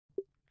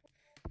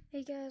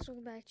Hey guys,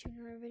 welcome back to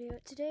another video.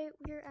 Today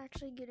we're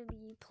actually going to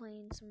be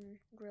playing some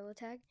Gorilla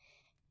Tag,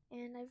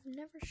 and I've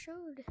never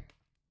showed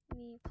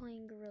me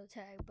playing Gorilla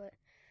Tag, but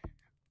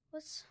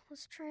let's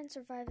try and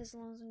survive as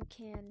long as we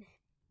can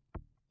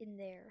in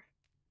there.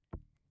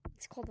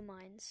 It's called the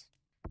mines,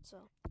 so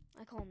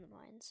I call them the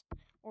mines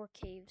or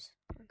caves.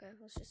 Okay,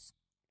 let's just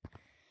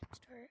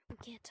start. We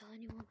can't tell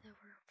anyone that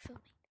we're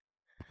filming.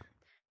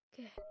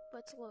 Okay, but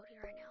it's loading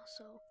right now,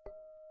 so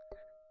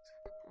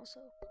also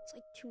it's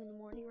like 2 in the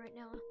morning right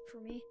now for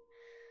me.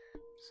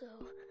 So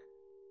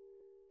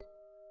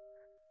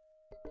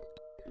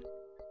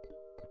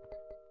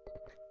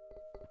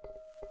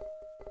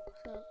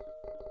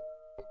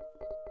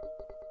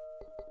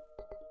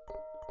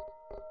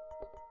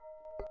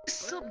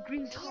What's up,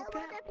 green top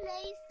hat?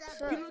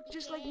 You look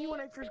just like me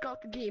when I first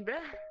got the game, bruh.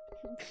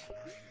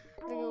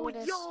 Bro,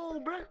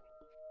 yo, bruh.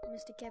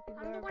 Mr.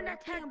 Capybara, I'm the one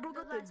that tagged, bro.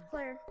 Got the last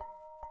player.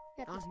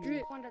 Got the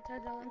drip. I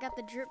got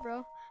the drip,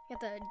 bro. I got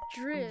the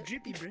drip. I'm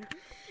drippy, bruh.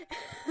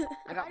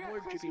 I got more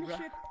drippy,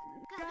 bruh.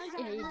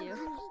 Yeah, you do.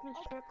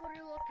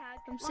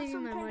 I'm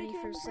saving my money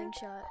for a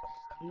slingshot.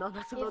 No,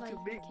 that's a little too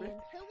big, bruh.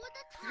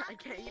 I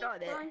can't eat all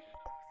that.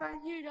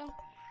 Fine, here you go.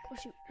 Oh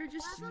shoot. You're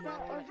just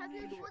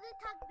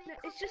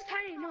It's just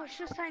tiny. No, it's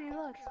just tiny.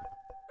 Look.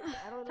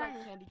 I don't like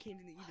candy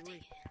canes in either way.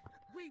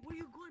 Wait, where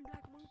you going,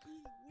 Black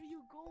Monkey? Where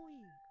you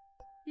going?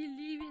 you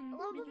leaving.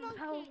 Where's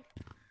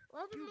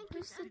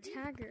the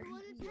tagger?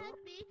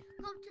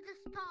 Come to the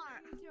star.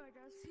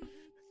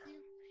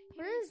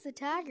 Where is the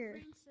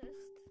tagger?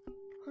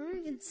 I don't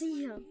even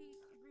see him.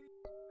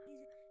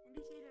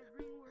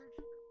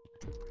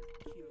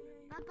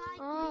 Bye-bye.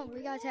 Oh,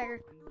 we got a tagger.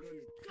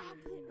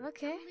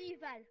 Okay. I'm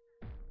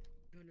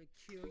gonna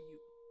kill you.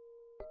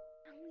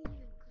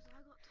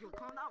 Yo,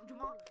 calm down,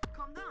 Jamal.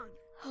 Calm down.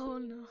 Oh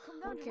no.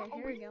 Okay,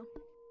 here we go.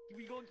 Here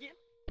we go again.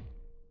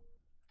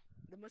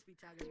 There must be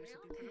taggers or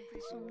something.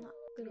 So I'm not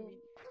gonna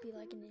be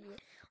like an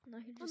idiot. I'm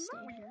not gonna just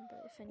stand here,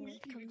 but if anyone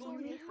comes near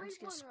me, I'm just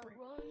gonna sprint.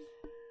 Bro,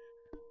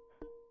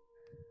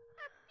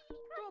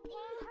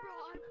 pause, bro,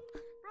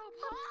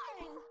 pause.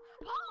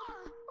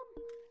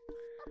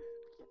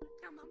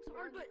 I'm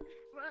sorry, but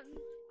run.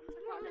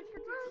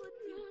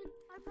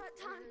 I've got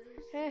time.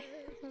 Hey,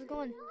 how's it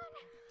going?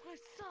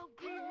 What's up,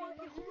 green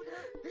monkey? Hold up.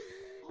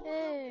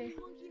 Hey.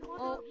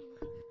 Oh.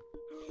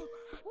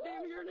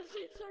 Damn, you're in a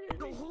seat, sorry.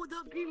 No, hold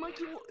up, green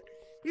monkey.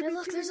 Hey,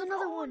 look, there's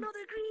another one.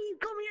 Another green.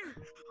 Come here.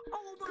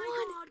 Oh my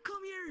God,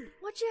 come here.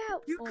 Watch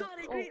out. You got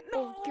it, green.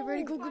 No. Oh, get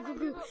ready. Go, go, go,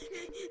 go.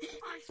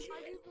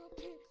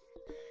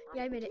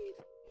 Yeah, I made it.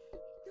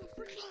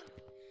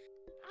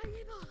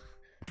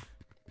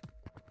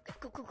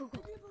 Go, go, go, go.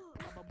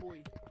 I'm a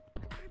boy.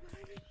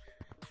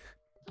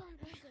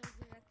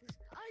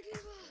 I give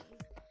up.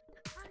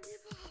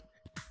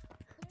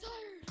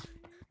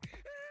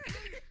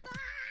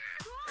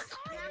 I'm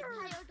tired. I'm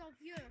tired of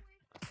you.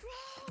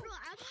 Bro,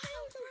 I'm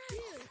tired of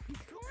you.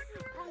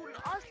 Bro,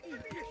 lost me.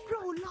 Bro,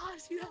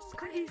 lost me. That's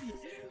crazy.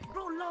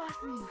 Bro, lost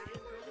me.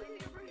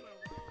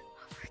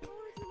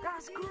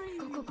 That's crazy.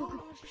 Go, go, go, go.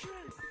 Bro,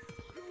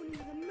 he's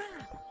a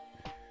man.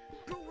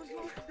 Bro was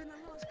lost in a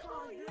lost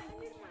cause.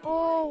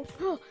 Oh.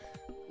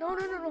 No,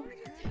 no, no, no.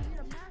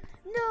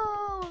 No,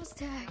 I was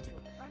tagged.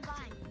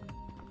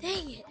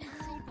 Dang it.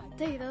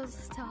 Dang it, that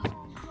was tough.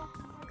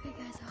 Okay,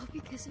 guys, I hope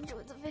you guys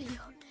enjoyed the video.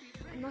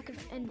 I'm not gonna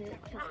end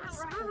it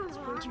because it's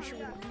way too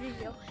short of a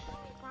video.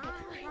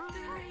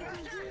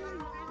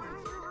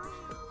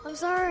 I'm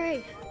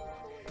sorry.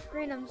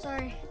 Green, I'm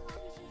sorry.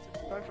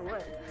 Sorry for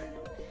what?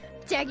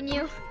 Tagging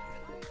you.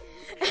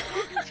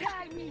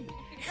 Tag me.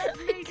 That's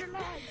major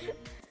lie.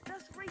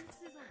 That's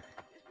racism.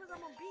 It's because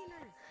I'm a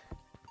beaner.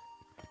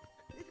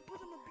 It's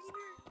because I'm a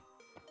beaner.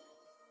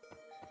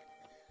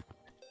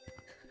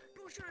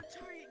 Bro's trying to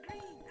target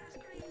green. That's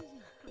crazy.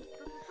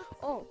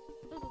 Oh.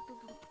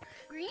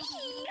 Green.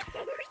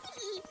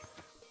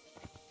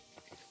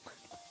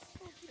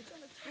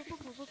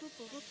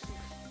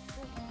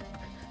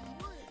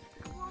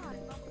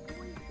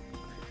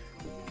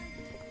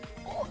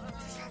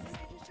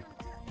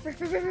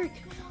 Frick.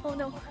 Oh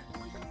no.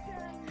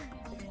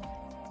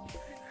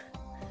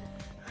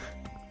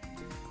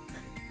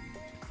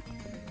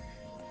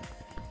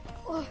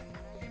 Oh.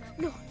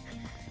 No.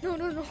 No,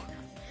 no, no.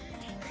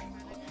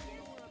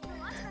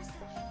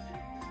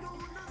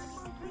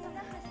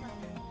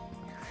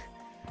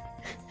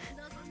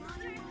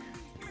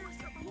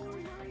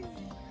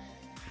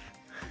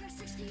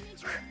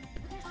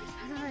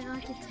 How did I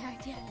not get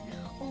tagged yet?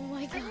 Oh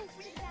my God.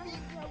 Come here.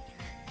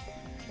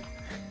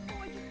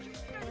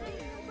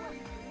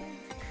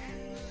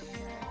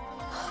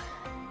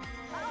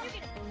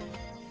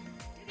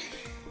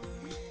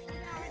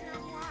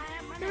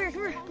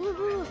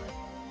 Blue.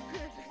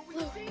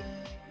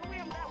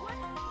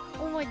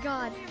 Oh my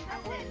God.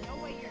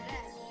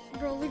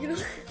 Bro, look at him.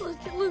 Look.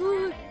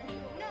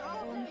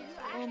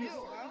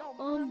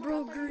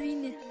 Bro,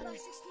 green.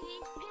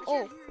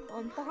 Oh,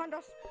 Behind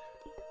us.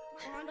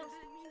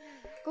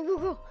 Go.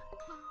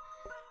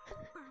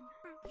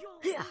 Yo,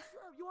 Yeah. what's up?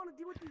 You want to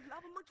deal with these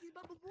lava monkeys,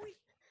 Baba boy?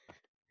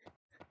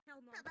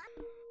 Hell no.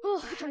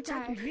 Oh, You can I'm try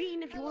tagging tired.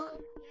 Green if you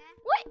want.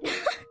 What? You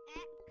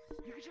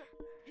can try.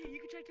 Hey, you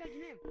can try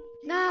tagging him.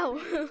 He No.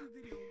 made a YouTube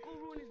video. Go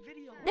ruin his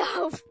video.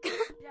 No.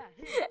 Yeah,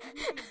 him. He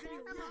made a video.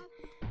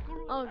 Yeah. Go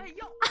ruin. Oh. Hey,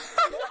 yo.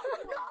 Yo,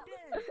 not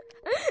dead.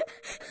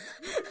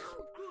 You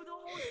screw the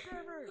whole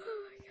server. Oh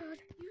my god.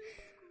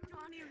 Yo,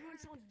 I need to ruin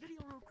someone's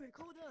video real quick.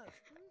 Hold up.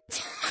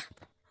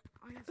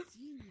 I have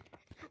seen you.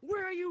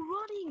 Where are you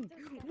running?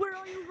 Where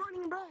are you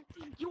running, bro?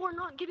 You are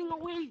not getting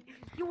away.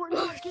 You are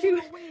not getting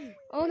shoot. away.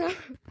 Oh no.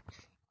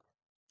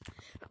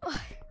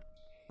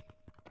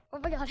 Oh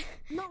my god.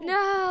 No.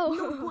 No.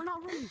 No, we're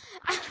not running.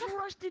 I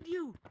trusted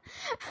you.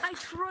 I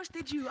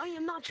trusted you. I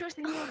am not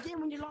trusting you again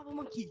when you're lava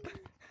monkey.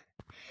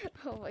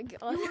 Oh my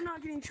god. You are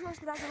not getting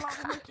trusted as a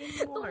lava monkey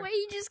The anymore. way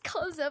he just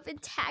comes up and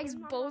tags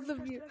both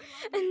of you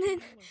and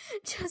then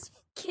just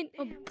fucking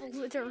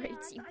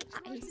obliterates you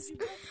guys.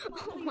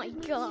 Oh my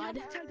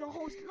god. Tag the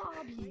whole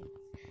lobby.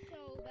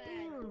 So bad.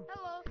 Damn.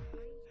 Hello.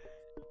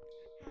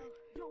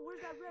 Yo,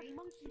 where's that red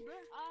monkey,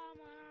 bruh?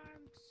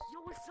 Arms. Yo,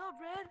 what's up,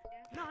 Red?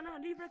 No,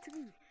 leave Red to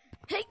me.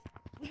 Hey.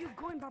 Where you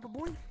going, Papa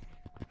boy?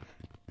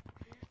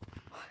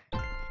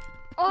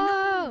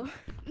 Oh.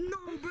 No,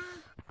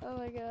 bruh. Oh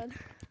my god.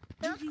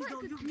 GG's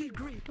though, you did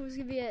great. Who's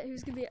gonna be it?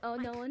 Who's gonna be it? Oh,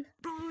 no one.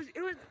 Bro,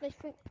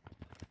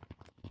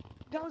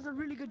 that was a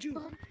really good shoot.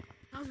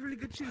 That was a really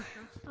good shoot.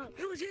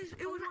 It was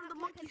one of the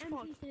monkey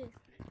spots.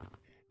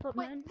 But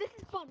man, This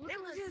is fun. It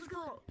was his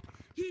goal.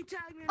 He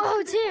tagged me. Oh,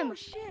 it's him. Oh,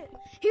 shit.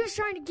 he was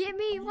trying to get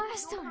me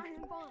last No, time. not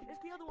him.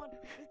 It's the other one.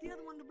 It's the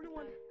other one, the blue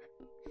one.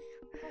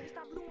 Oh, it's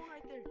that blue one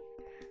right there.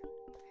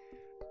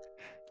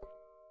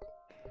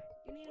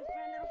 You need a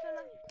friend, little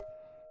fella?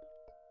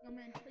 No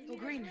man. Oh,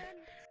 Green.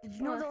 Did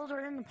you know those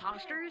are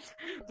imposters?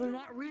 They're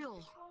not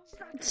real.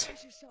 I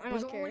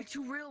There's don't only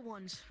care. 2 real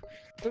ones.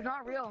 They're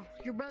not real.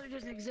 Your brother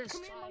doesn't exist.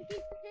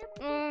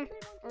 Or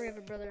we have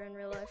a brother in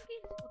real life.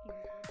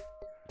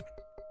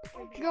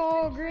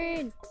 Go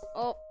green.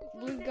 Oh,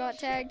 blue got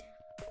tagged.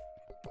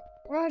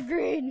 Run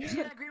green.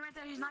 See that green right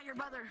there? He's not your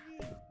brother.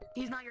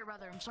 He's not your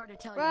brother. I'm sorry to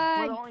tell you. Run.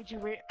 We're the only 2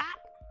 real. Ah!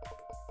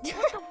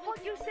 What the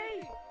fuck you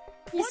say?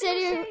 You said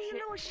you. You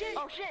know shit.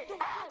 Oh shit.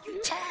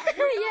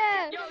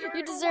 Yeah,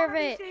 you deserve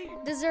it.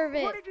 Deserve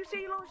it. What did you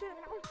say, you know shit?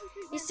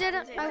 He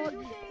said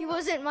he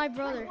wasn't my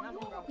brother.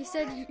 He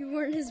said you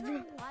weren't his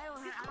brother.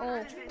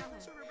 Oh,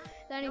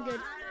 that ain't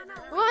good.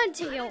 Run,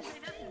 Teal.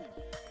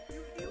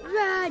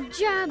 Run,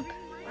 jump.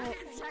 Oh.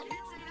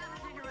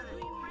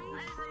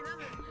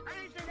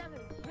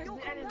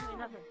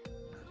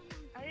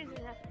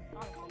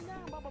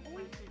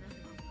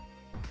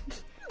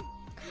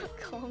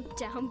 Calm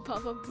down,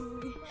 Baba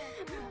Booey.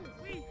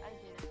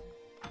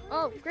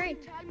 Oh, great.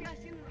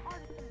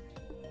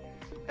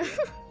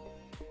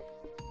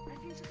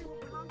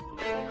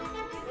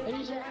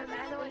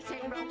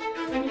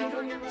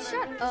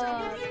 Shut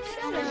up.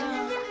 Shut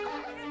up.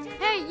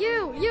 Hey,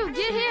 you,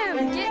 get him.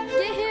 Get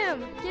him.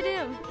 Get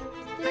him.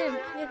 Get him.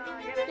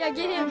 Yeah,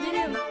 get him. Get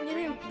him. Get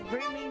him.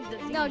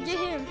 No, get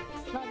him.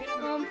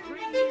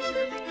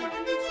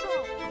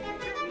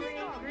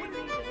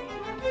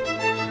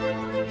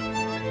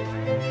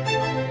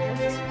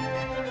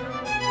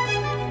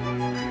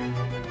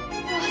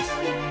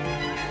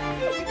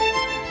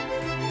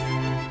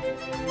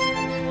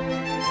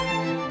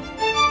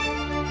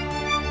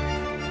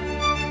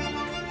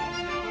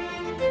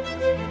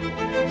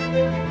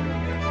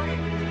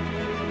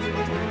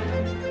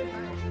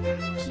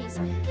 Jeez.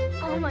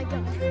 Oh my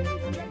god.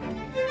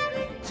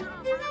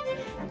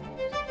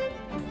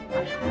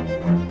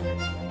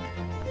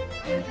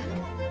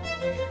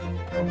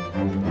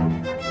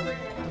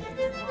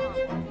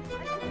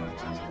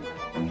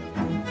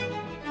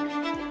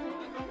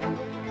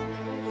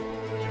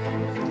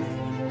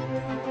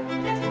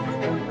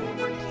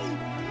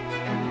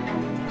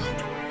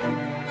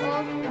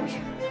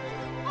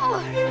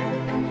 Oh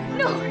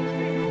no!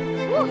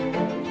 Woo.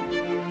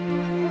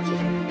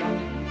 Okay.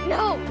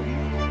 No!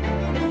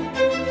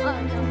 Oh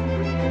no.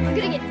 I'm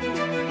gonna get.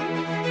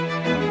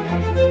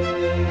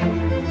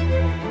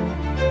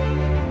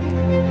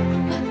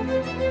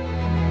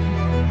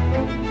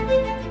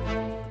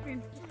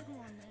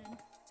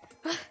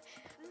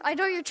 I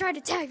know you're trying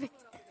to tag me.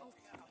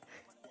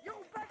 Yo,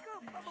 back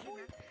up, Papa boy.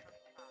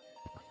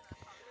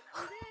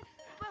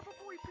 Papa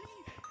boy,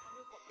 please.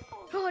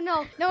 Oh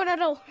no. No, no,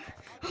 no.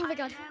 Oh my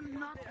god. I'm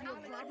not your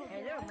brother.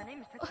 Hello, my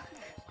name is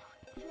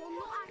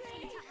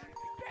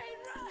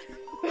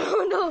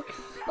Oh no.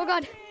 Oh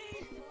god.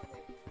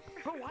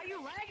 Bro, why are you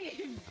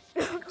lagging?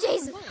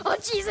 Jesus. Oh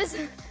Jesus.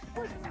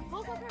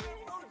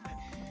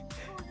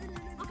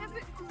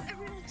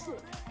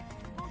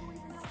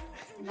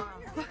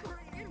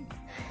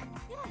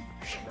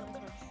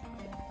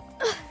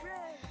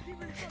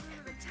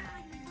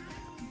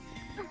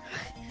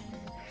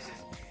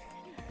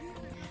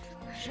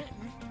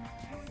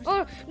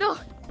 Oh no.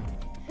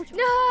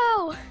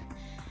 No.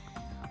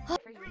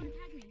 What?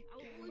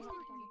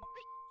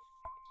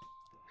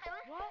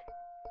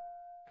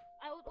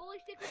 I would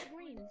always stick with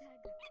green.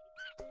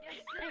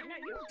 Hey, no,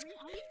 you're green,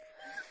 are you?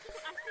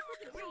 I stick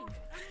with the green.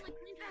 I don't like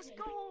green. Let's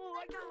go!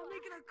 I gotta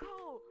make it a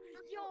call!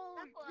 Yo,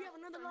 we have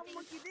another lava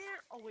monkey there.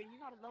 Oh wait,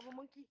 you're not a lava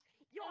monkey.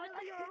 Yo, I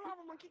thought you were a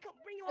lava monkey. Come,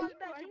 bring your ass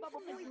back here,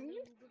 Bubba boy.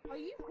 Are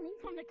you running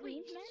from the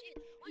greens, man?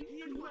 He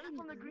is running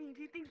from the greens.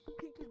 He thinks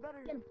pink is better.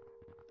 Get him.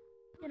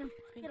 Get him.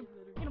 Get him.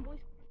 Get him,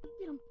 boys.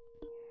 Get him.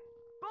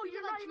 Bro,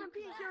 you're not even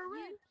pink. You're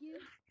red.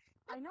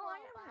 I know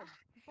I am red.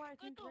 Before I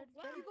think red.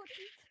 You got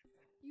cheats.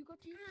 You got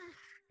cheats.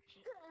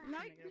 No,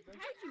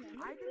 how'd you, man?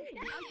 I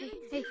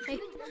didn't.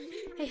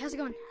 Hey, how's it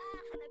going?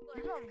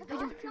 You got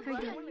How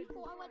you doing?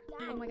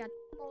 Oh my god.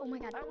 Oh my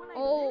god. I went like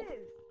Oh.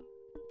 this.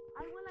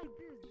 I went like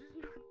this.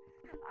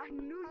 I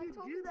knew you'd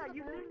do that.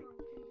 You literally.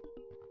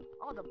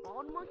 Oh, the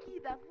bald monkey?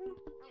 That fool?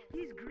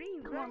 He's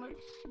green, Come bro. on,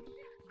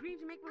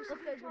 Greens make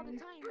mistakes all the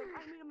time. Like,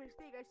 I made a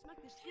mistake. I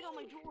smacked the shit on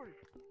my drawer.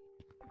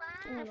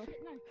 Oh no.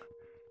 No.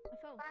 I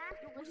fell.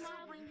 Where's my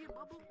ring here,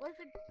 Bubba? Where's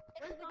the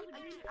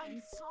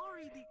I'm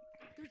sorry.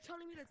 They're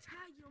telling me to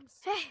tag you. I'm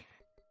Hey.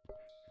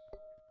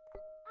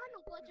 I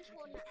know what just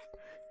won that.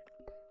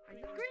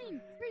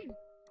 green? Green.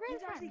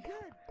 He's actually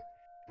good.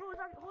 Bro,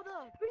 hold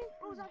up.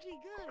 Bro's actually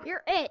good.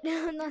 You're it.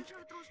 You're trying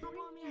to throw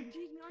snowball at me and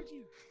tease me, aren't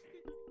you?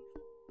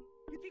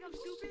 You think I'm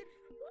stupid?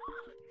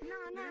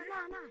 Nah.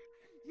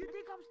 You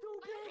think I'm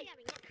stupid?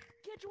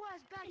 Get your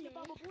ass back here,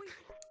 Bubba boy.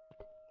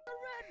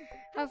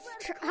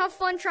 Have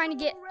fun trying to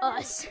get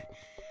us.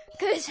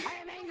 Cause, I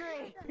am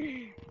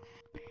angry.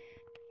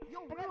 Yo,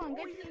 Come on,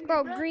 get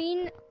bro,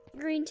 green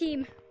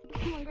team.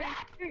 Come on,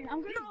 green.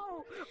 I'm green.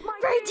 No, my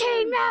Green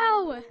team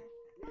now.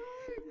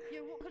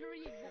 Yo, what color are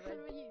you?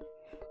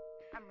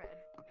 I'm red.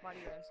 Why do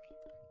you ask?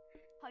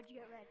 How'd you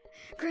get red?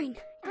 Green.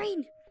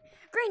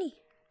 Greeny.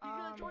 You're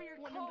gonna throw your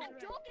what call. number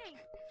is red? Joking.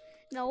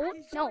 No,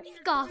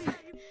 fuck off.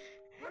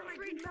 What am I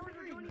green? Never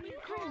joining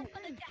your call. I'm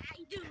gonna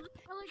die, dude.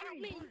 Help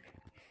me.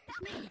 It's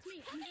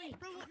me. I'm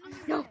green.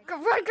 No, go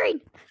run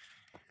green.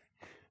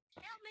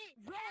 Help me.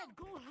 Red,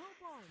 go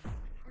help us.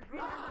 Our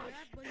green is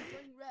red, but he's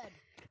going red.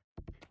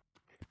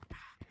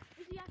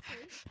 Is he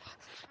actually?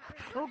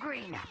 Go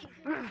green.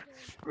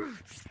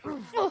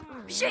 Oh,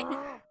 shit. No. No,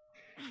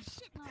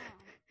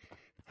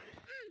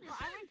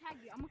 I won't tag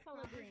you. I'm gonna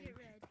follow green.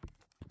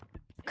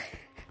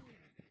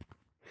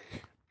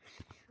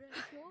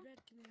 Red,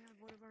 can we have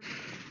one of our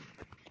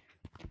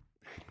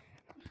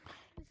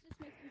This just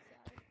makes me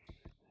sad.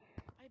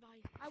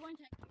 bye. I won't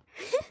tag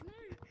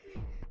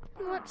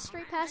you. I went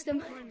straight past him.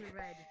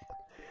 Red.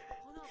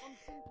 Hold up,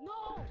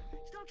 no!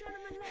 Stop trying to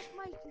molest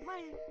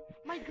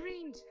my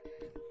greens.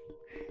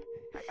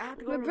 I have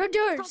to go. We're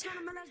brothers. Stop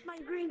trying to molest my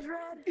greens,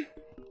 Red.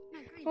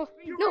 Oh,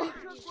 You're no. right,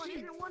 just one.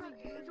 Isn't one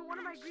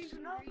of my greens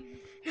enough?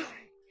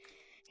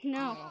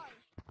 No.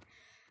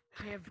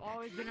 I have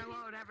always been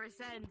alone ever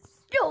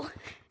since. No.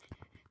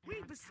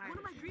 Wait, but one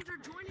of my greens are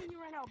joining you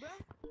right now, bro.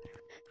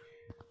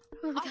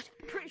 Oh my god.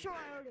 Pretty sure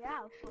I already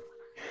have.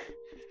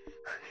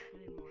 I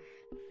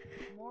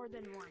need more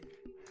than one.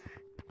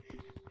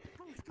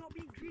 Bro, stop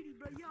being greedy,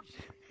 bro. You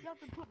have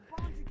to put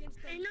bonds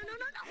against them. Hey, no.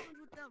 Bonds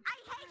with them. I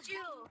hate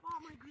you.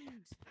 All my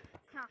greens.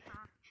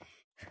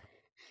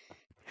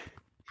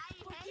 I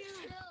hate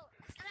you.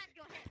 Alright,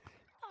 go ahead.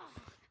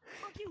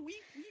 Fuck you, we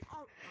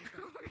are.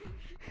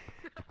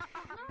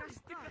 I'm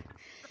stuck.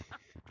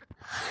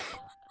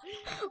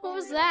 What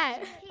was that?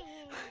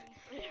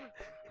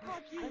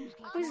 Fuck you.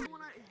 Who's- You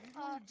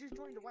wanna just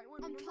join the white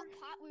one? I'm remember?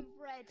 top hat with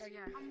red. Oh, yeah.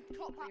 I'm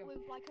top hat with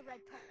like a red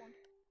top one.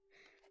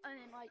 And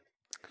then like.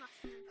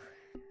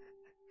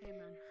 Hey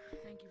man,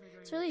 thank you for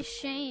joining. It's really a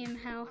shame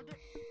how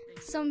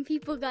some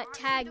people got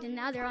tagged and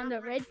now they're on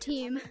the red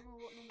team.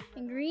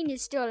 And green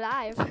is still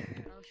alive. I'll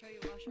show you.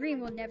 Green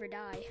will never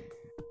die.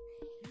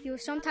 He will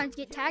sometimes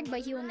get tagged,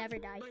 but he will never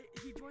die. But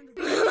he joined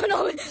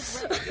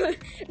the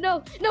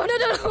No.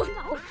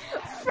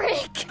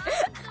 Frick.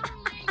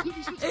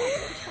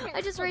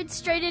 I just ran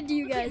straight into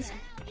you guys.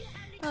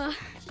 No,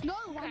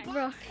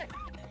 Bro.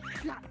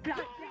 We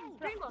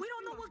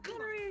don't know what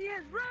color he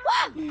is, bro.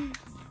 Run!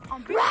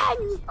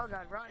 Oh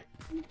god, run.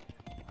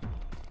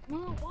 No,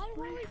 why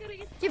are we gonna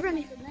get Keep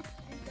running.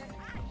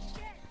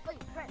 Wait,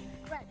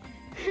 red.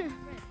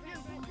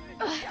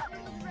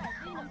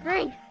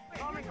 Green.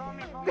 Follow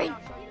me. Green.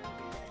 I'll show you.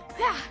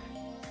 Yeah.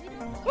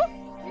 Woo.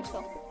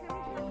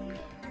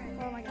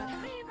 Oh my god.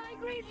 Hey, my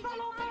green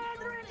fellow man,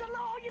 there is a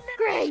law, you little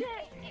Green.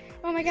 shit.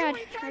 Oh my god.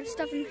 I have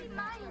stuff in.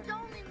 Mine's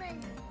only me.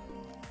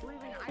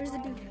 Where's the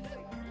dude?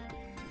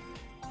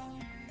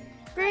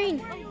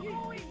 Green.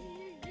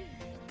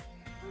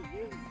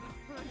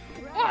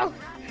 Oh.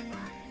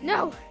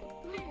 No.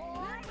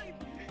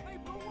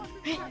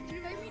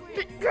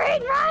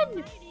 Green,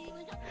 run!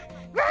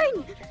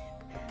 Green!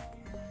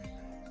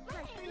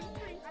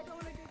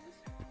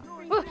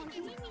 Oh.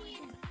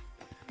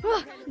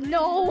 Oh,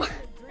 no!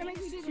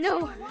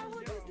 No!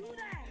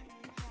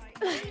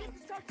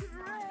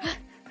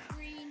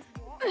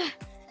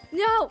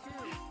 No!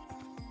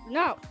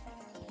 No!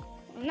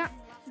 I'm not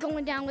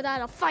going down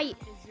without a fight.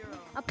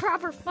 A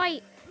proper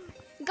fight.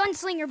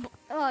 Gunslinger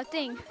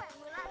thing.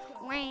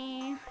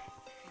 Wah.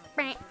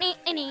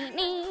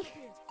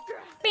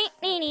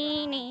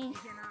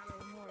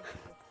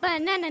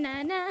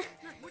 Banana.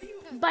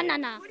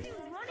 Banana. What are you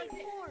running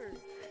for?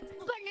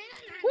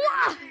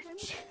 Wah!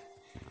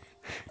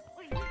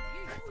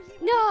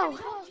 No.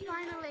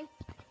 Finally.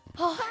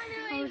 Oh,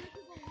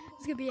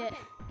 it's gonna be it.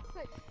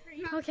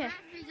 Okay.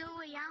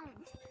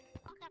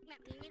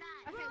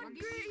 Run,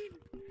 Green!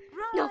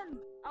 Run! No.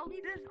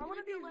 One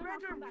of these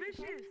reds are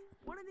vicious.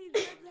 One of these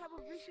reds have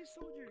a vicious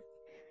soldier.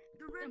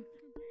 The red.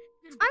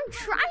 I'm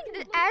trying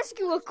to ask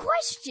you a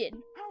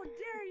question. How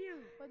dare you?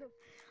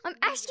 I'm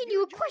asking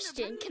you a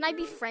question. Can I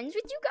be friends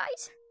with you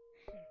guys?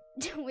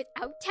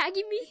 Without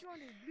tagging me?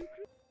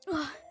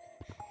 Ugh.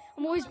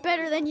 I'm always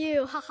better than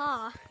you.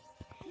 Haha.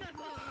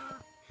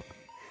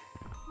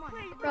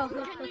 Bro,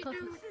 look.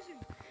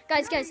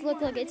 Guys,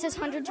 look. It says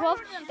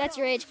 112. That's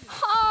your age.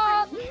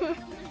 Ha! Whee!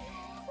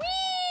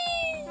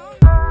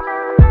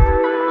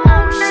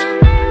 Oh,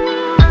 shit.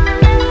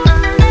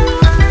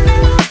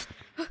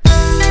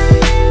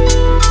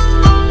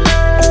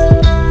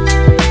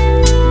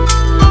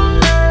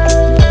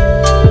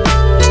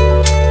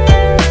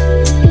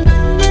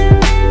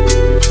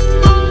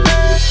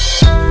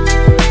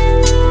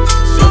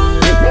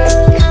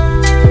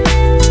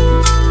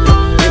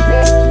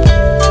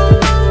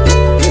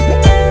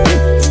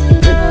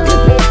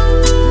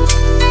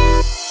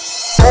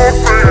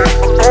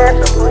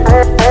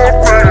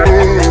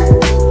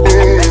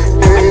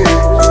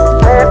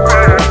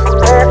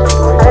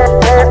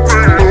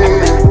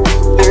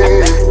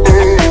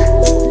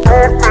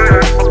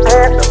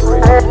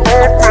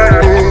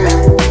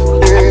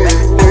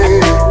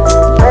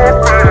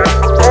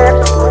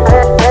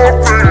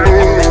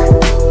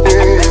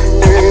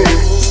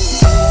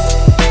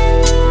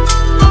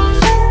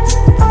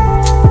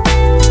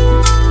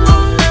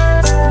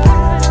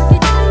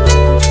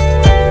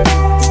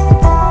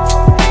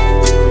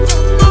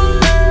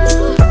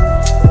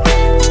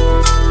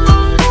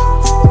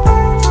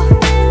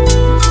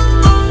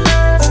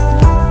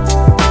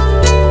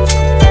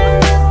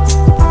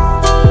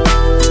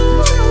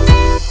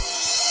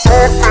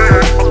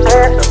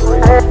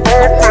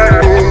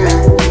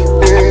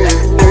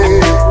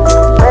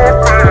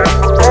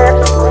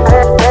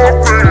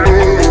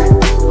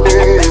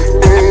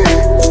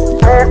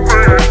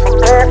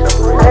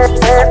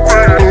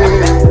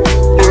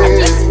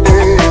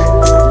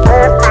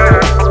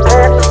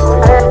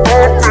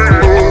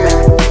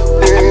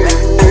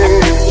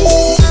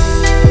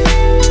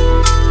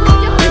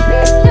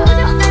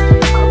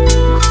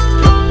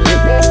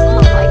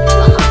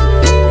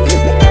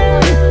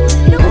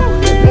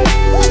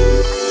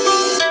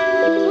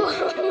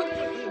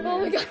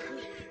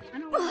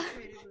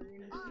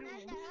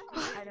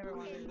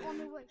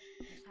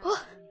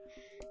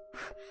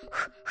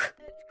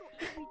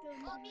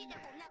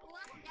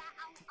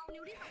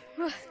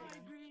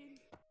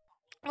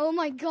 Oh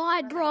my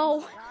god,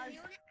 bro.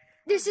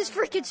 This is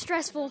freaking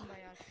stressful.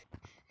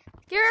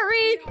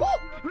 Gary!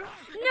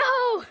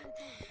 No!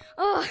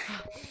 Oh,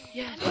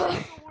 Yes.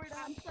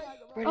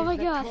 oh my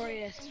god.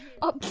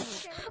 Oh,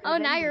 oh,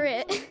 now you're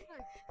it.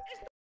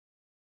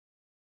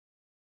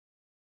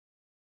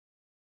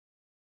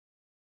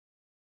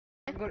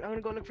 I'm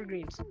gonna go look for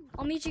greens.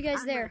 I'll meet you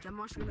guys there.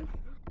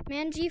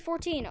 Man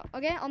G14.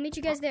 Okay, I'll meet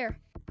you guys there.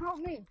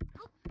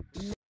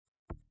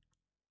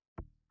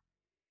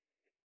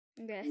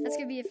 Okay, that's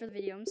gonna be it for the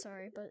video. I'm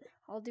sorry, but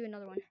I'll do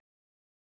another one.